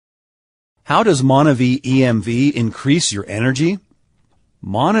How does MonaVie EMV increase your energy?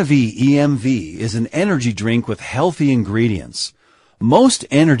 MonaVie EMV is an energy drink with healthy ingredients. Most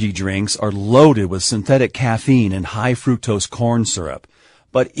energy drinks are loaded with synthetic caffeine and high fructose corn syrup,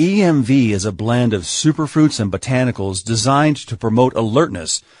 but EMV is a blend of superfruits and botanicals designed to promote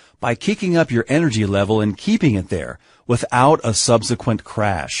alertness by kicking up your energy level and keeping it there without a subsequent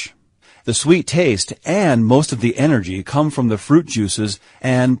crash. The sweet taste and most of the energy come from the fruit juices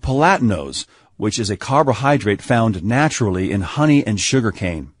and palatinose, which is a carbohydrate found naturally in honey and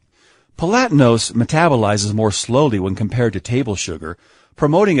sugarcane. Palatinose metabolizes more slowly when compared to table sugar,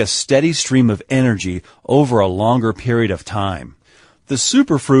 promoting a steady stream of energy over a longer period of time. The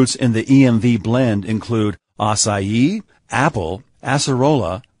superfruits in the EMV blend include acai, apple,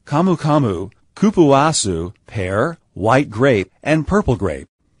 acerola, camu camu, cupuaçu, pear, white grape, and purple grape.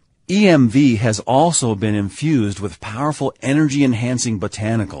 EMV has also been infused with powerful energy-enhancing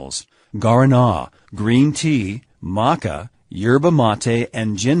botanicals. Guarana, green tea, maca, yerba mate,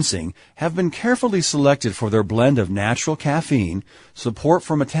 and ginseng have been carefully selected for their blend of natural caffeine, support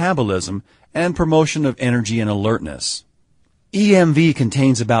for metabolism, and promotion of energy and alertness. EMV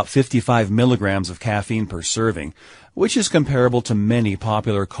contains about 55 milligrams of caffeine per serving, which is comparable to many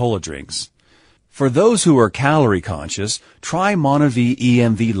popular cola drinks. For those who are calorie conscious, try MonaVie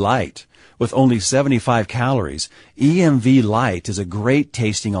EMV Light. With only 75 calories, EMV Light is a great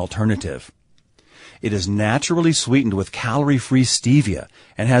tasting alternative. It is naturally sweetened with calorie-free stevia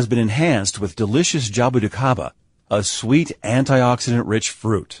and has been enhanced with delicious jabuticaba, a sweet antioxidant-rich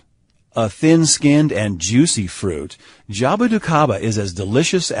fruit. A thin-skinned and juicy fruit, jabuticaba is as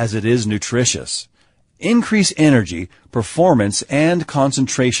delicious as it is nutritious. Increase energy, performance, and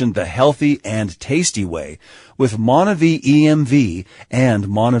concentration the healthy and tasty way with MonaVie EMV and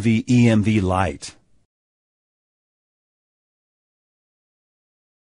MonaVie EMV Light.